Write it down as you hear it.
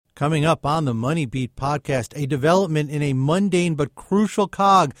Coming up on the Money Beat podcast, a development in a mundane but crucial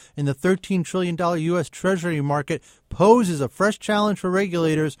cog in the $13 trillion U.S. Treasury market poses a fresh challenge for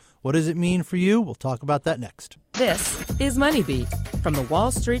regulators. What does it mean for you? We'll talk about that next. This is Money Beat from the Wall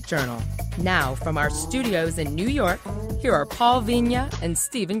Street Journal. Now, from our studios in New York, here are Paul Vigna and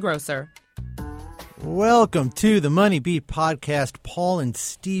Stephen Grocer. Welcome to the Money Beat podcast. Paul and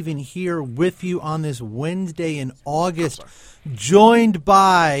Stephen here with you on this Wednesday in August, joined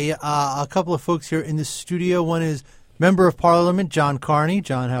by a couple of folks here in the studio. One is Member of Parliament, John Carney.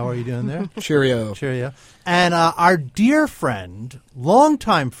 John, how are you doing there? Cheerio. Cheerio. And our dear friend,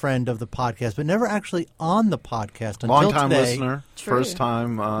 longtime friend of the podcast, but never actually on the podcast until Long-time today. listener,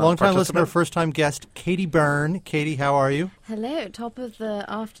 first-time Long-time listener, first-time guest, Katy Burne. Katy, how are you? Hello, top of the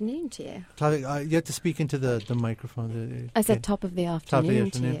afternoon to you. You have to speak into the microphone. I said top of the afternoon, Top of the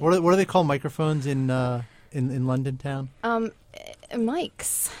afternoon. to you. What do they call microphones in London town?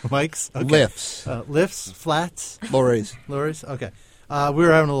 Mics. Mics? Okay. Lifts. Lifts? Flats? Lorries. Lorries? Okay. We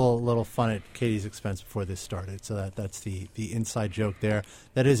were having a little fun at Katy's expense before this started, so that's the inside joke there.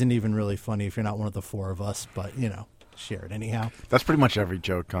 That isn't even really funny if you're not one of the four of us, but, share it anyhow. That's pretty much every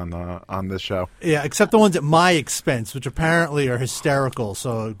joke on this show. Yeah, except the ones at my expense, which apparently are hysterical,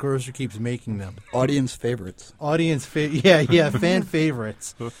 so Grocer keeps making them. Audience favorites. Fan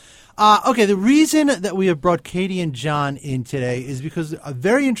favorites. Okay, the reason that we have brought Katy and John in today is because a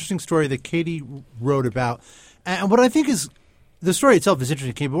very interesting story that Katy wrote about, and what I think is, the story itself is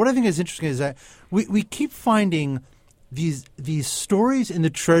interesting, but what I think is interesting is that we keep finding these stories in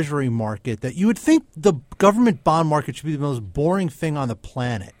the Treasury market that you would think the government bond market should be the most boring thing on the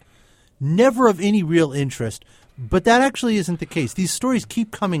planet, never of any real interest. But that actually isn't the case. These stories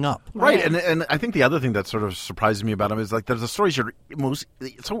keep coming up. Right, and I think the other thing that sort of surprises me about them is like there's the stories you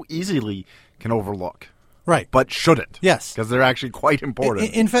so easily can overlook. Right. But shouldn't. Yes. Because they're actually quite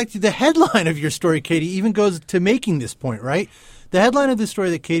important. In fact, the headline of your story, Katy, even goes to making this point, right? The headline of the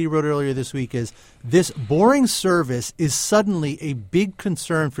story that Katy wrote earlier this week is, "This boring service is suddenly a big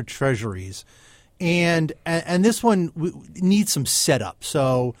concern for treasuries." And this one needs some setup.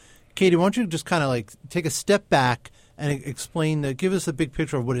 So, Katy, why don't you just kind of take a step back and explain, give us a big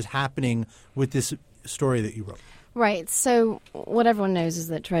picture of what is happening with this story that you wrote. Right. So what everyone knows is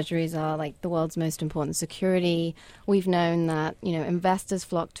that treasuries are the world's most important security. We've known that, investors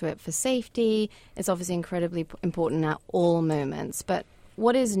flock to it for safety. It's obviously incredibly important at all moments. But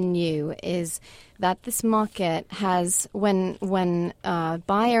what is new is that this market has, when a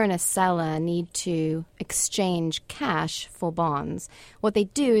buyer and a seller need to exchange cash for bonds, what they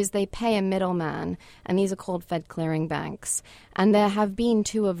do is they pay a middleman, and these are called Fed clearing banks. And there have been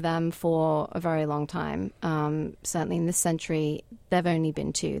two of them for a very long time. Certainly in this century, there have only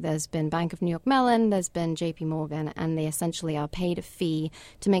been two. There's been Bank of New York Mellon, there's been JP Morgan, and they essentially are paid a fee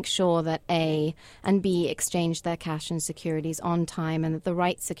to make sure that A and B exchange their cash and securities on time and that the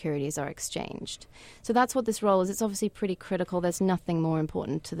right securities are exchanged. So that's what this role is. It's obviously pretty critical. There's nothing more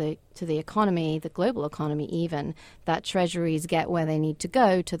important to the economy, the global economy even, that treasuries get where they need to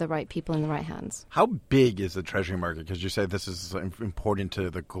go to the right people in the right hands. How big is the Treasury market? Because you say this is important to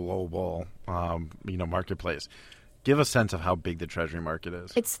the global marketplace. Give a sense of how big the Treasury market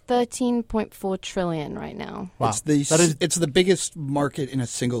is. It's $13.4 trillion right now. Wow. It's the biggest market in a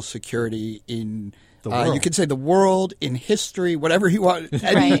single security in the world. You could say the world, in history, whatever you want.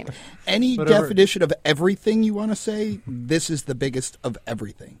 Any Whatever. definition of everything you want to say, this is the biggest of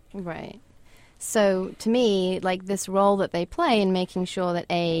everything. Right. So to me, this role that they play in making sure that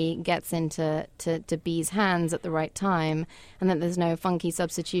A gets into to B's hands at the right time and that there's no funky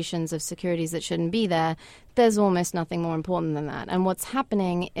substitutions of securities that shouldn't be there, there's almost nothing more important than that. And what's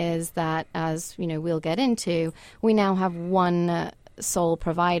happening is that, as we'll get into, we now have one sole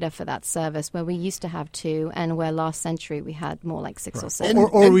provider for that service, where we used to have two, and where last century we had more like six or seven.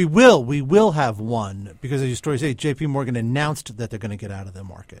 Or we will have one, because as your story says, JP Morgan announced that they're going to get out of the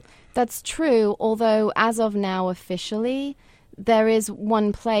market. That's true, although as of now officially, there is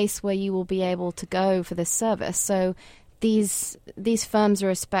one place where you will be able to go for this service. So these firms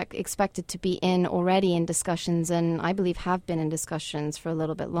are expected to be already in discussions, and I believe have been in discussions for a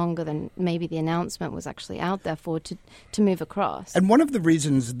little bit longer than maybe the announcement was actually out there for, to move across. And one of the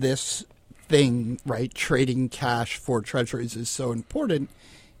reasons this thing, right, trading cash for treasuries is so important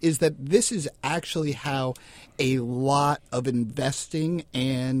is that this is actually how a lot of investing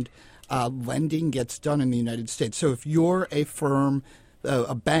and lending gets done in the United States. So if you're a firm,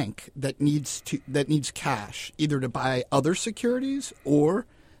 a bank that needs cash, either to buy other securities or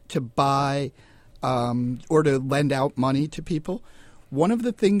to buy or to lend out money to people, one of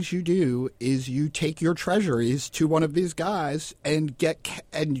the things you do is you take your treasuries to one of these guys and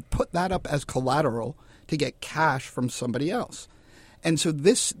you put that up as collateral to get cash from somebody else. And so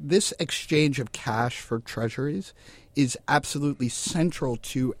this exchange of cash for treasuries is absolutely central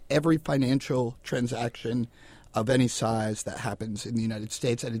to every financial transaction of any size that happens in the United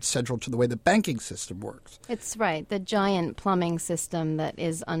States, and it's central to the way the banking system works. It's right. The giant plumbing system that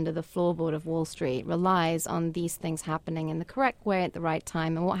is under the floorboard of Wall Street relies on these things happening in the correct way at the right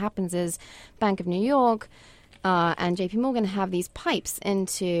time. And what happens is Bank of New York and JP Morgan have these pipes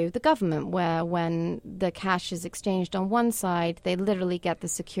into the government where when the cash is exchanged on one side, they literally get the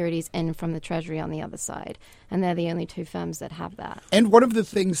securities in from the Treasury on the other side. And they're the only two firms that have that. And one of the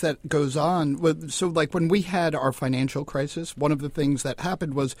things that goes on, so like when we had our financial crisis, one of the things that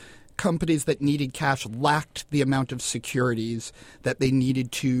happened was companies that needed cash lacked the amount of securities that they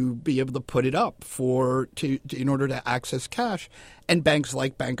needed to be able to put it up in order to access cash. And banks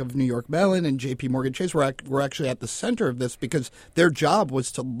like Bank of New York Mellon and J.P. Morgan Chase were actually at the center of this because their job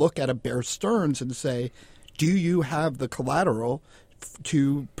was to look at a Bear Stearns and say, do you have the collateral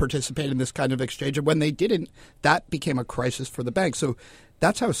to participate in this kind of exchange? And when they didn't, that became a crisis for the bank. So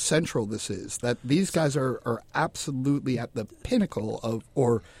that's how central this is, that these guys are absolutely at the pinnacle of,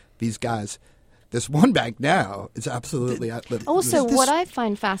 or these guys, this one bank now is absolutely at the... Also, what I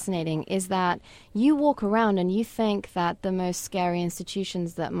find fascinating is that you walk around and you think that the most scary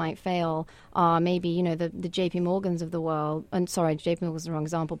institutions that might fail are maybe, you know, the JP Morgans of the world. And sorry, JP Morgan's the wrong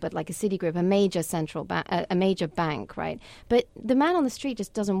example, but like a Citigroup, a major central bank, a major bank, right? But the man on the street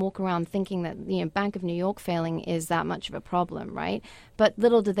just doesn't walk around thinking that, you know, Bank of New York failing is that much of a problem, right? But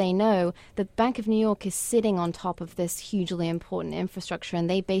little do they know that Bank of New York is sitting on top of this hugely important infrastructure, and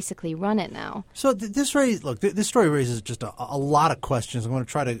they basically run it now. So this story raises just a lot of questions. I'm going to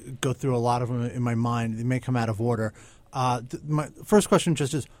try to go through a lot of them in my mind. They may come out of order. My first question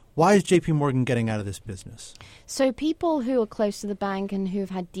just is, why is J.P. Morgan getting out of this business? So people who are close to the bank and who've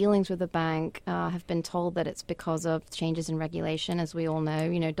had dealings with the bank have been told that it's because of changes in regulation. As we all know,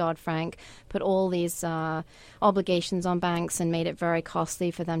 you know, Dodd-Frank put all these obligations on banks and made it very costly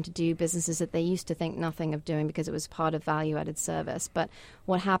for them to do businesses that they used to think nothing of doing because it was part of value-added service. But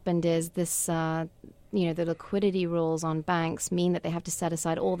what happened is this... the liquidity rules on banks mean that they have to set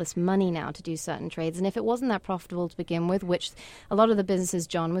aside all this money now to do certain trades. And if it wasn't that profitable to begin with, which a lot of the businesses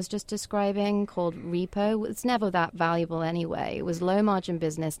John was just describing called repo, it's never that valuable anyway. It was low margin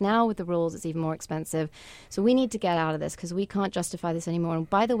business. Now with the rules, it's even more expensive. So we need to get out of this because we can't justify this anymore. And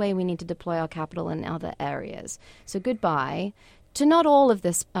by the way, we need to deploy our capital in other areas. So goodbye to not all of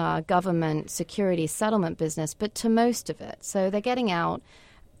this government security settlement business, but to most of it. So they're getting out.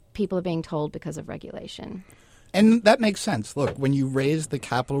 People are being told because of regulation. And that makes sense. Look, when you raise the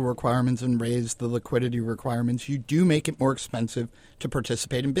capital requirements and raise the liquidity requirements, you do make it more expensive to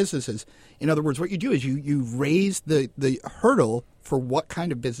participate in businesses. In other words, what you do is you raise the hurdle for what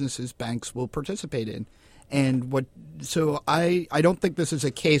kind of businesses banks will participate in. And so I don't think this is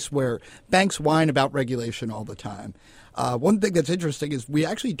a case where banks whine about regulation all the time. One thing that's interesting is we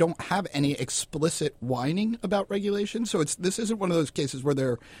actually don't have any explicit whining about regulation. So this isn't one of those cases where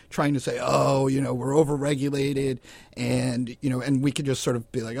they're trying to say, oh, you know, we're overregulated and, you know, and we could just sort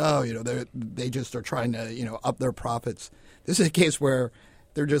of be like, oh, you know, they just are trying to, you know, up their profits. This is a case where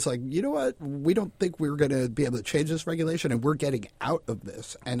they're just like, you know what, we don't think we're going to be able to change this regulation and we're getting out of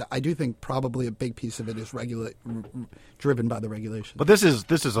this. And I do think probably a big piece of it is driven by the regulation. But this is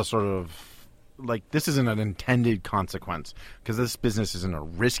a sort of, like, this isn't an intended consequence because this business isn't a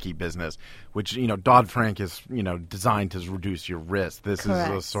risky business, which, you know, Dodd-Frank is, you know, designed to reduce your risk. This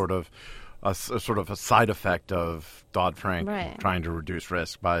Correct. is a sort of a side effect of Dodd-Frank trying to reduce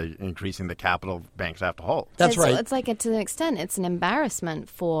risk by increasing the capital banks have to hold. That's right. It's like, to an extent, it's an embarrassment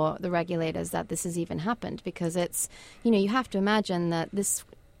for the regulators that this has even happened because it's, you know, you have to imagine that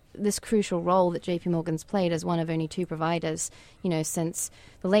this crucial role that JP Morgan's played as one of only two providers, you know, since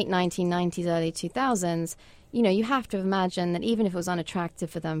the late 1990s, early 2000s, you know, you have to imagine that even if it was unattractive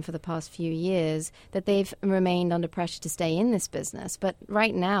for them for the past few years, that they've remained under pressure to stay in this business. But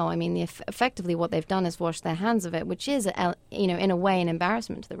right now, I mean, effectively what they've done is wash their hands of it, which is, you know, in a way, an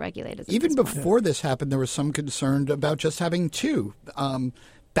embarrassment to the regulators. Even before this happened, there was some concern about just having two.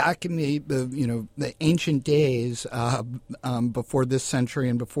 Back in the ancient days, before this century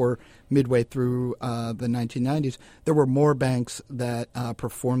and before midway through the 1990s, there were more banks that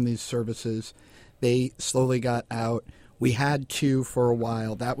performed these services. They slowly got out. We had two for a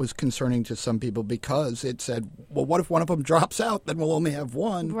while. That was concerning to some people because it said, well, what if one of them drops out? Then we'll only have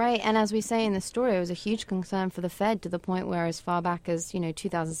one. Right. And as we say in the story, it was a huge concern for the Fed to the point where as far back as, you know,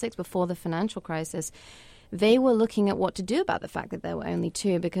 2006, before the financial crisis, they were looking at what to do about the fact that there were only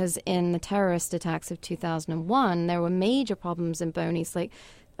two, because in the terrorist attacks of 2001, there were major problems in Burne's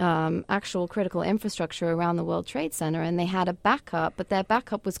actual critical infrastructure around the World Trade Center, and they had a backup, but their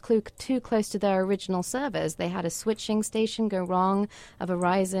backup was too close to their original servers. They had a switching station go wrong, a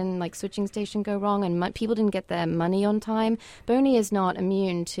Verizon switching station go wrong, and people didn't get their money on time. Burne is not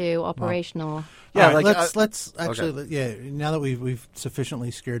immune to operational. Yeah, let's actually. Okay. Yeah, now that we've sufficiently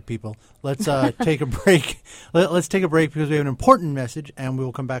scared people, let's take a break. Let's take a break because we have an important message, and we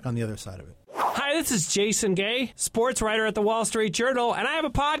will come back on the other side of it. Hi, this is Jason Gay, sports writer at the Wall Street Journal, and I have a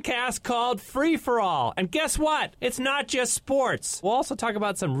podcast called Free for All. And guess what? It's not just sports. We'll also talk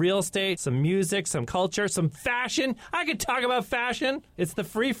about some real estate, some music, some culture, some fashion. I could talk about fashion. It's the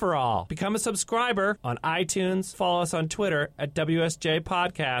Free for All. Become a subscriber on iTunes. Follow us on Twitter at WSJ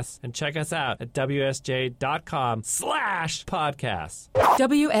Podcasts, and check us out at WSJ.com/podcasts.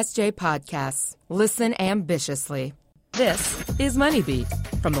 WSJ Podcasts. Listen ambitiously. This is Money Beat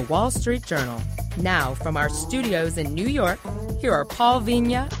from the Wall Street Journal. Now, from our studios in New York, here are Paul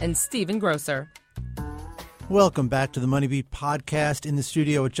Vigna and Stephen Grocer. Welcome back to the Money Beat podcast. In the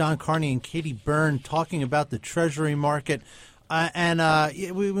studio with John Carney and Katy Burne talking about the Treasury market.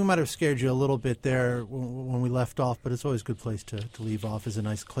 We might have scared you a little bit there when we left off, but it's always a good place to leave off as a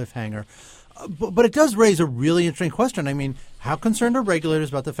nice cliffhanger. But it does raise a really interesting question. I mean, how concerned are regulators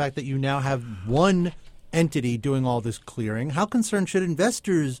about the fact that you now have one entity doing all this clearing? How concerned should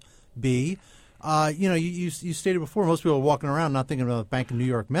investors be? You stated before, most people are walking around not thinking about the Bank of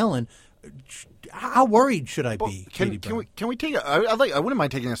York Mellon. How worried should I be? Can we take? I wouldn't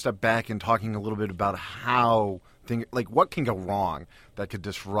mind taking a step back and talking a little bit about how what can go wrong that could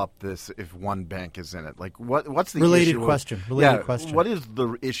disrupt this if one bank is in it. What's the related issue question? Question. What is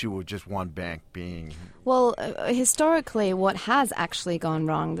the issue with just one bank being? Well, historically, what has actually gone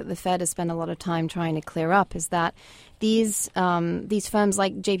wrong that the Fed has spent a lot of time trying to clear up is that these firms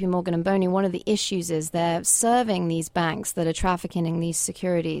like J.P. Morgan and Burne, one of the issues is they're serving these banks that are trafficking in these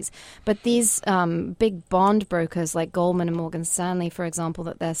securities. But these big bond brokers like Goldman and Morgan Stanley, for example,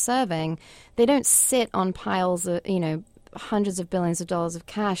 that they're serving, they don't sit on piles of, hundreds of billions of dollars of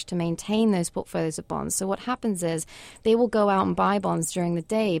cash to maintain those portfolios of bonds. So what happens is they will go out and buy bonds during the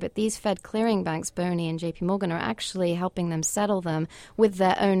day, but these Fed clearing banks, Burne and JP Morgan, are actually helping them settle them with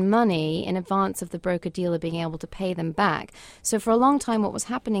their own money in advance of the broker-dealer being able to pay them back. So for a long time what was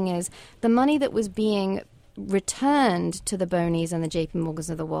happening is the money that was being returned to the Burnes and the JP Morgans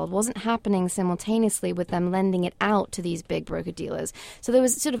of the world wasn't happening simultaneously with them lending it out to these big broker dealers. So there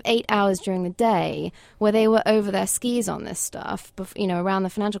was sort of 8 hours during the day where they were over their skis on this stuff. Around the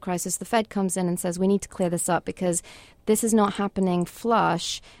financial crisis, the Fed comes in and says, we need to clear this up because this is not happening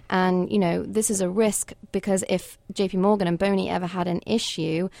flush, and this is a risk because if JP Morgan and Burne ever had an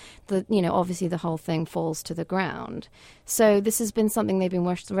issue, obviously the whole thing falls to the ground. So this has been something they've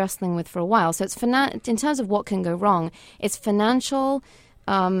been wrestling with for a while. So it's in terms of what can go wrong, it's financial.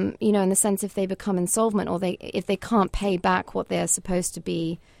 In the sense if they become insolvent or if they can't pay back what they're supposed to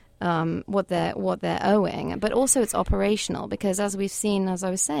be. What they're owing, but also it's operational because as we've seen, as I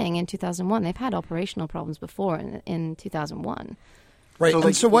was saying, in 2001, they've had operational problems before in 2001.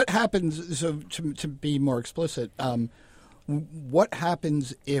 Right. So what happens? So to be more explicit, what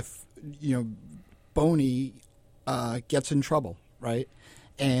happens if Burne gets in trouble, right?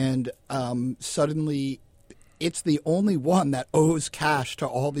 And suddenly it's the only one that owes cash to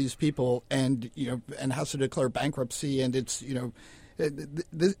all these people, and has to declare bankruptcy, and it's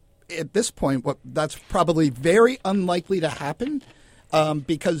at this point, that's probably very unlikely to happen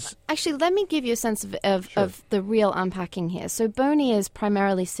because... Actually, let me give you a sense of the real unpacking here. So Burne is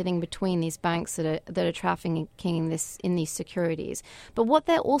primarily sitting between these banks that are trafficking in these securities. But what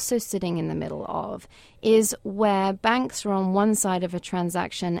they're also sitting in the middle of is where banks are on one side of a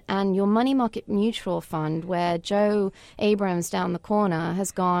transaction and your money market mutual fund, where Joe Abrams down the corner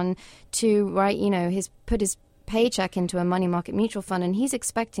has gone to, put his paycheck into a money market mutual fund, and he's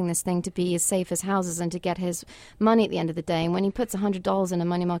expecting this thing to be as safe as houses and to get his money at the end of the day. And when he puts $100 in a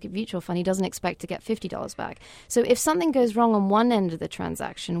money market mutual fund, he doesn't expect to get $50 back. So if something goes wrong on one end of the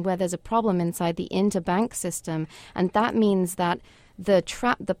transaction where there's a problem inside the interbank system, and that means that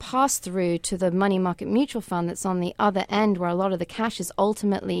the pass-through to the money market mutual fund that's on the other end where a lot of the cash is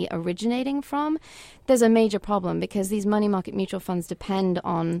ultimately originating from, there's a major problem because these money market mutual funds depend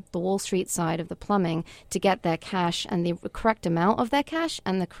on the Wall Street side of the plumbing to get their cash and the correct amount of their cash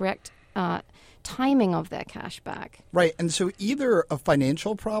and the correct timing of their cash back. Right. And so either a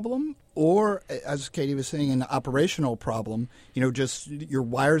financial problem or, as Katy was saying, an operational problem, just your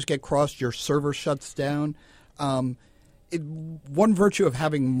wires get crossed, your server shuts down. one virtue of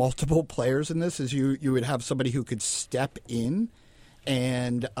having multiple players in this is you would have somebody who could step in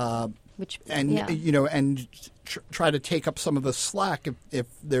and try to take up some of the slack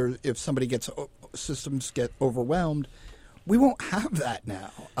if systems get overwhelmed. We won't have that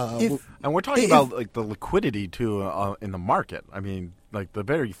now. And we're talking about like the liquidity too in the market. I mean, like the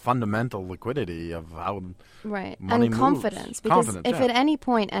very fundamental liquidity of how money moves. Confidence. Because if at any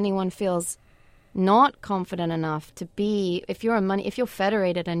point anyone feels not confident enough to be, if you're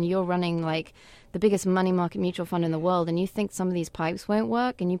federated and you're running like the biggest money market mutual fund in the world and you think some of these pipes won't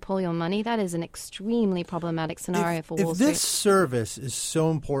work and you pull your money, that is an extremely problematic scenario for Wall Street. If this service is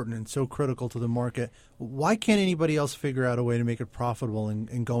so important and so critical to the market, why can't anybody else figure out a way to make it profitable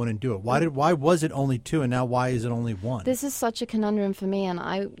and go in and do it? Why was it only 2 and now why is it only 1? This is such a conundrum for me, and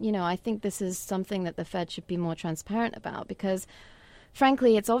I think this is something that the Fed should be more transparent about because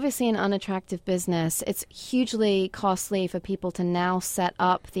frankly, it's obviously an unattractive business. It's hugely costly for people to now set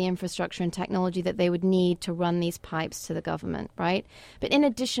up the infrastructure and technology that they would need to run these pipes to the government, right? But in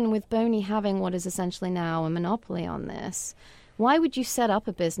addition, with Burne having what is essentially now a monopoly on this, why would you set up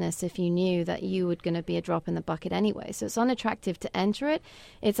a business if you knew that you were going to be a drop in the bucket anyway? So it's unattractive to enter it.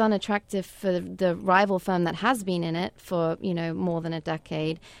 It's unattractive for the rival firm that has been in it for, more than a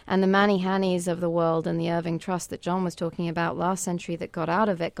decade. And the Manny Hannies of the world and the Irving Trust that John was talking about last century that got out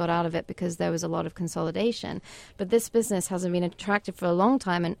of it because there was a lot of consolidation. But this business hasn't been attractive for a long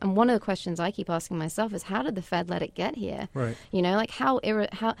time. And one of the questions I keep asking myself is, how did the Fed let it get here? Right. How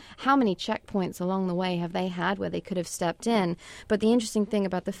many checkpoints along the way have they had where they could have stepped in? But the interesting thing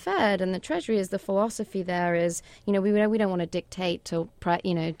about the Fed and the Treasury is the philosophy there is, we don't want to dictate to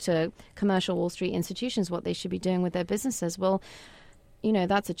commercial Wall Street institutions what they should be doing with their businesses. Well,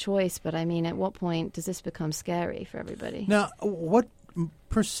 that's a choice. But I mean, at what point does this become scary for everybody? Now, what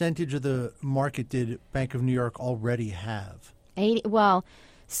percentage of the market did Bank of New York already have? 80. Well,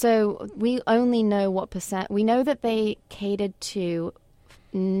 so we only know what percent. We know that they catered to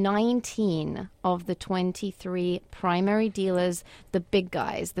 19 of the 23 primary dealers, the big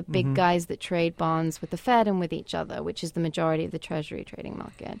guys that trade bonds with the Fed and with each other, which is the majority of the Treasury trading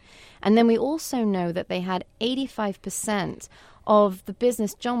market. And then we also know that they had 85% of the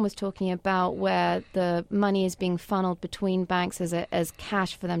business John was talking about, where the money is being funneled between banks as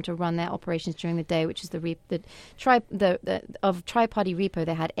cash for them to run their operations during the day, which is of tri-party repo.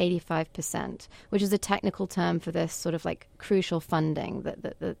 They had 85%, which is a technical term for this sort of like crucial funding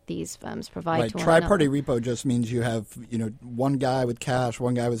that these firms provide. Right, to one tri-party another. repo just means you have one guy with cash,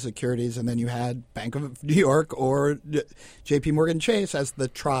 one guy with securities, and then you had Bank of New York or J.P. Morgan Chase as the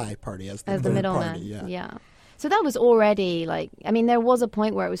tri-party, as the middleman. Yeah. So that was already there was a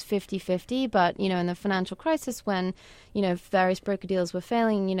point where it was 50-50, but, in the financial crisis when, various broker deals were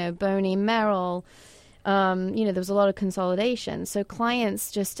failing, Burne, Merrill, there was a lot of consolidation. So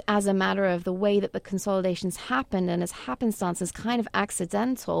clients, just as a matter of the way that the consolidations happened and as happenstance is kind of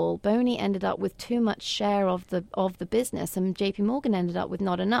accidental, Burne ended up with too much share of the business and JP Morgan ended up with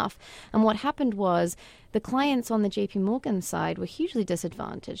not enough. And what happened was the clients on the JP Morgan side were hugely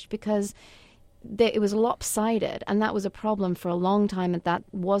disadvantaged because it was lopsided, and that was a problem for a long time, and that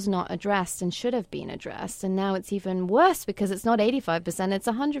was not addressed and should have been addressed. And now it's even worse because it's not 85%, it's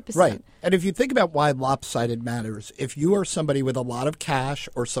 100%. Right. And if you think about why lopsided matters, if you are somebody with a lot of cash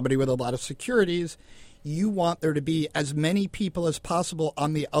or somebody with a lot of securities, you want there to be as many people as possible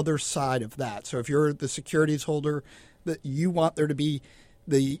on the other side of that. So if you're the securities holder, you want there to be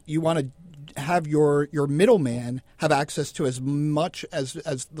you want to have your middleman have access to as much as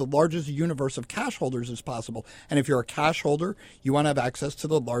the largest universe of cash holders as possible. And if you're a cash holder, you want to have access to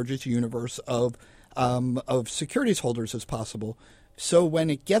the largest universe of securities holders as possible. So when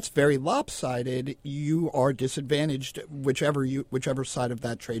it gets very lopsided, you are disadvantaged whichever side of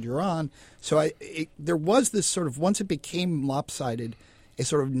that trade you're on. So there was this sort of, once it became lopsided, a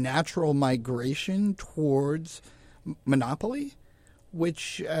sort of natural migration towards monopoly,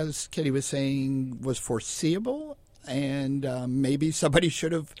 which, as Katy was saying, was foreseeable, and maybe somebody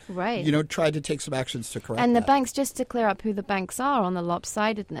should have, tried to take some actions to correct And the that. banks, just to clear up who the banks are on the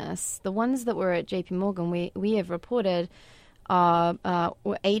lopsidedness, the ones that were at JP Morgan, we have reported are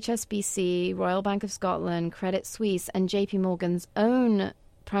HSBC, Royal Bank of Scotland, Credit Suisse, and JP Morgan's own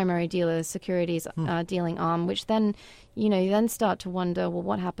primary dealer securities dealing arm, which then, you then start to wonder, well,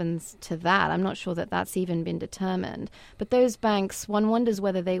 what happens to that? I'm not sure that that's even been determined. But those banks, one wonders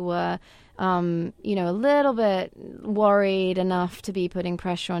whether they were, a little bit worried enough to be putting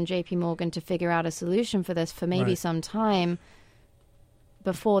pressure on JP Morgan to figure out a solution for this for maybe some time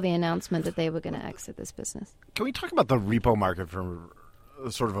before the announcement that they were going to exit this business. Can we talk about the repo market for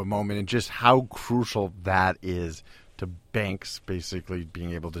sort of a moment and just how crucial that is to banks basically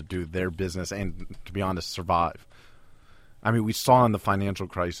being able to do their business and, to be honest, survive. I mean, we saw in the financial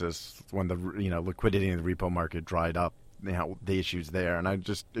crisis when the liquidity in the repo market dried up, the issues there. And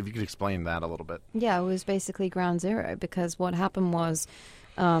if you could explain that a little bit. Yeah, it was basically ground zero, because what happened was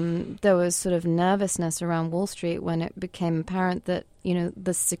there was sort of nervousness around Wall Street when it became apparent that,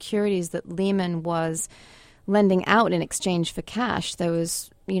 the securities that Lehman was lending out in exchange for cash, there was,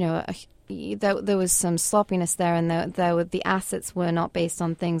 there was some sloppiness there, and the assets were not based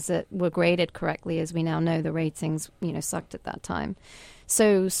on things that were graded correctly. As we now know, the ratings, sucked at that time.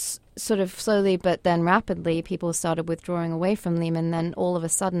 So sort of slowly but then rapidly, people started withdrawing away from Lehman. Then all of a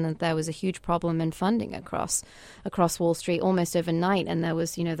sudden, there was a huge problem in funding across Wall Street almost overnight. And there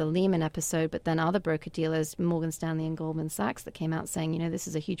was, the Lehman episode, but then other broker-dealers, Morgan Stanley and Goldman Sachs, that came out saying, this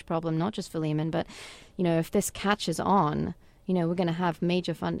is a huge problem, not just for Lehman, but, if this catches on, we're going to have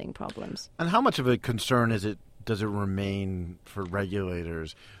major funding problems. And how much of a concern does it remain for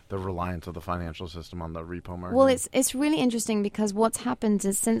regulators, the reliance of the financial system on the repo market? Well, it's really interesting, because what's happened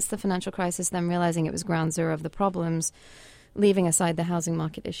is, since the financial crisis, them realizing it was ground zero of the problems, leaving aside the housing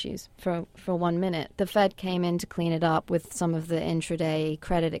market issues for 1 minute, the Fed came in to clean it up with some of the intraday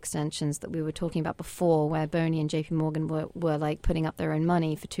credit extensions that we were talking about before, where Burne and JP Morgan were like putting up their own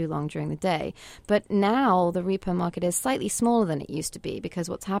money for too long during the day. But now the repo market is slightly smaller than it used to be, because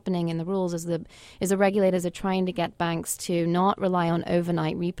what's happening in the rules is the regulators are trying to get banks to not rely on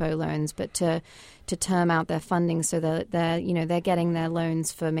overnight repo loans, but to term out their funding, so that they're getting their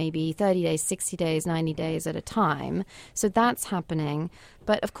loans for maybe 30 days, 60 days, 90 days at a time. So that's happening.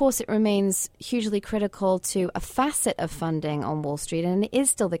 But of course, it remains hugely critical to a facet of funding on Wall Street, and it is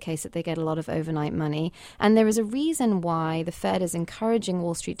still the case that they get a lot of overnight money. And there is a reason why the Fed is encouraging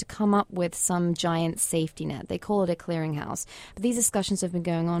Wall Street to come up with some giant safety net. They call it a clearinghouse. But these discussions have been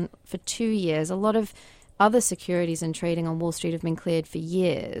going on for 2 years. A lot of other securities and trading on Wall Street have been cleared for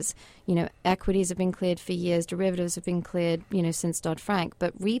years. Equities have been cleared for years. Derivatives have been cleared, since Dodd-Frank.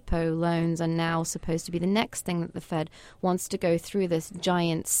 But repo loans are now supposed to be the next thing that the Fed wants to go through this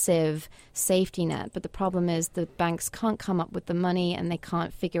giant sieve safety net. But the problem is the banks can't come up with the money, and they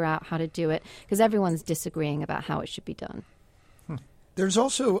can't figure out how to do it, because everyone's disagreeing about how it should be done. There's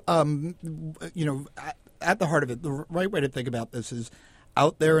also, at the heart of it, the right way to think about this is,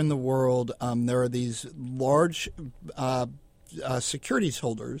 out there in the world, there are these large securities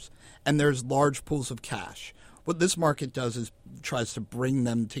holders, and there's large pools of cash. What this market does is tries to bring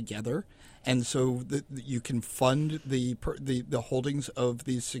them together, and so you can fund the holdings of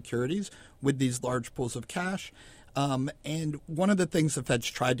these securities with these large pools of cash. And one of the things the Fed's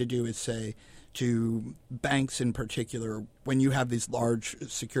tried to do is say to banks in particular, when you have these large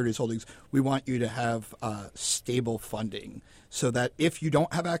securities holdings, we want you to have stable funding, so that if you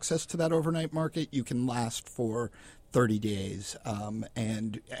don't have access to that overnight market, you can last for 30 days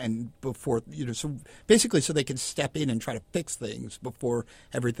and before, so basically so they can step in and try to fix things before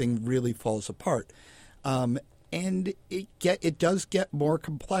everything really falls apart. And it does get more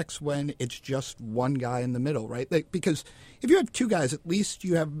complex when it's just one guy in the middle, right? Because if you have two guys, at least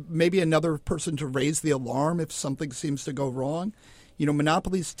you have maybe another person to raise the alarm if something seems to go wrong.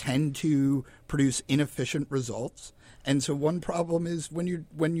 Monopolies tend to produce inefficient results, and so one problem is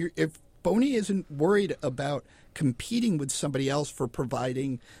if Burne isn't worried about competing with somebody else for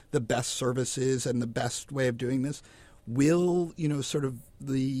providing the best services and the best way of doing this, will sort of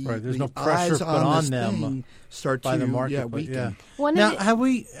the there's the no pressure eyes put on on this them thing start by to the market, but weaken. Now, have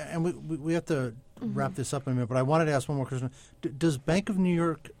we have to wrap this up in a minute, but I wanted to ask one more question. Does Bank of New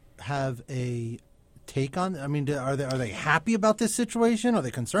York have a take on? I mean, are they happy about this situation? Are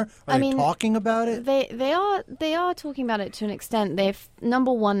they concerned? Are they talking about it? They are talking about it to an extent.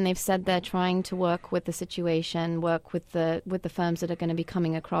 Number one, they've said they're trying to work with the situation, work with the firms that are going to be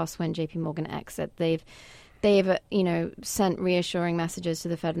coming across when JP Morgan exit. They've sent reassuring messages to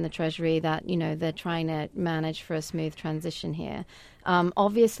the Fed and the Treasury that, they're trying to manage for a smooth transition here.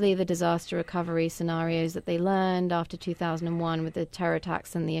 Obviously, the disaster recovery scenarios that they learned after 2001 with the terror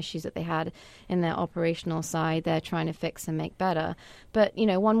attacks and the issues that they had in their operational side, they're trying to fix and make better. But,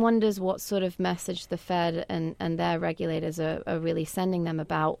 one wonders what sort of message the Fed and their regulators are really sending them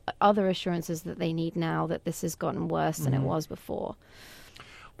about other assurances that they need now that this has gotten worse than it was before.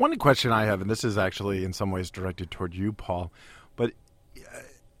 One question I have, and this is actually in some ways directed toward you, Paul, but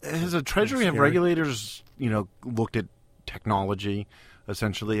has the Treasury, have regulators, looked at technology,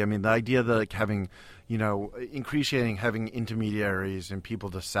 essentially? I mean, the idea that having, having intermediaries and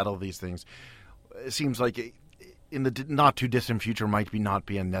people to settle these things, it seems like in the not too distant future might not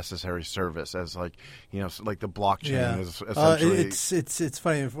be a necessary service, as like like the blockchain is essentially. It's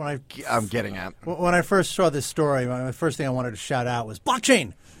funny when I'm getting at when I first saw this story. The first thing I wanted to shout out was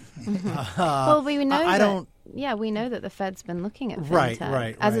blockchain. Well, we know we know that the Fed's been looking at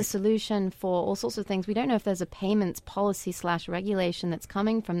fintech as a solution for all sorts of things. We don't know if there's a payments policy / regulation that's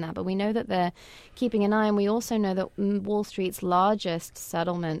coming from that, but we know that they're keeping an eye. And we also know that Wall Street's largest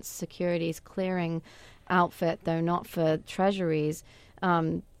settlements securities clearing outfit, though not for treasuries,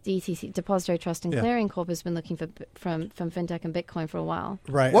 DTC, Depository Trust and Clearing Corp, has been looking from fintech and Bitcoin for a while.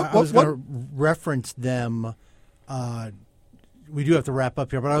 Right. I was going to reference them. We do have to wrap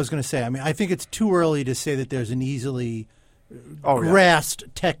up here, but I was going to say, I think it's too early to say that there's an easily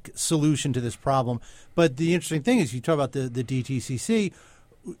grasped tech solution to this problem. But the interesting thing is, you talk about the DTCC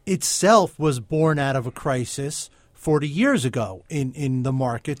itself was born out of a crisis 40 years ago in the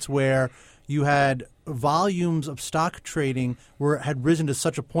markets, where you had volumes of stock trading had risen to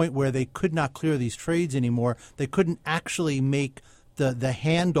such a point where they could not clear these trades anymore. They couldn't actually make the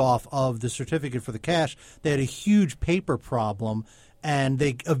handoff of the certificate for the cash. They had a huge paper problem, and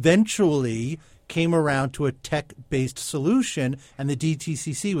they eventually came around to a tech-based solution, and the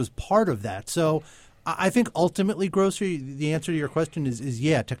DTCC was part of that. So I think ultimately, Grocer, the answer to your question is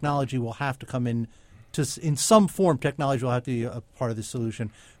technology will have to come in in some form. Technology will have to be a part of the solution,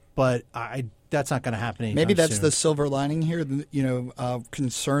 but that's not going to happen anytime Maybe that's soon. the silver lining here.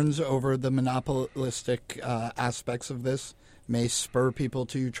 Concerns over the monopolistic aspects of this may spur people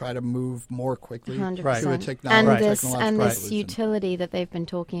to try to move more quickly 100%. to a technological this utility that they've been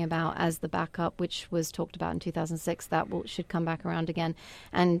talking about as the backup, which was talked about in 2006, that should come back around again.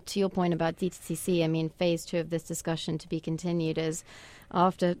 And to your point about DTCC, phase 2 of this discussion to be continued is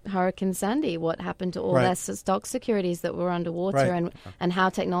after Hurricane Sandy, what happened to all their stock securities that were underwater, and how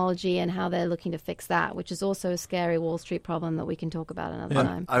technology and how they're looking to fix that, which is also a scary Wall Street problem that we can talk about another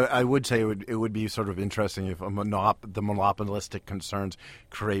time. I would say it would be sort of interesting if the monopolistic concerns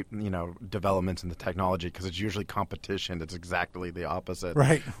create developments in the technology, because it's usually competition. It's exactly the opposite.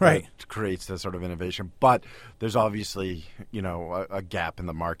 Right. That creates this sort of innovation. But there's obviously a gap in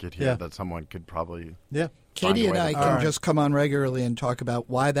the market here that someone could probably Katy and I can just come on regularly and talk about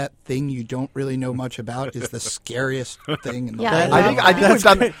why that thing you don't really know much about is the scariest thing in the world. I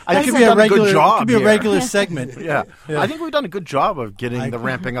think we've done a good job. It could be a regular segment. I think we've done a good job of getting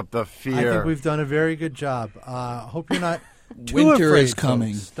ramping up the fear. I think we've done a very good job. Hope you're not too Winter afraid, is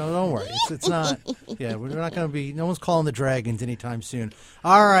coming. Don't worry. It's not. Yeah, we're not going to be. No one's calling the dragons anytime soon.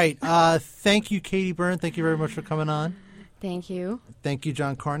 All right. Thank you, Katy Burne. Thank you very much for coming on. Thank you. Thank you,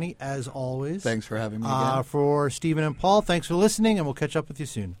 John Carney, as always. Thanks for having me again. For Stephen and Paul, thanks for listening, and we'll catch up with you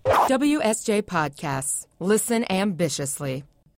soon. WSJ Podcasts. Listen ambitiously.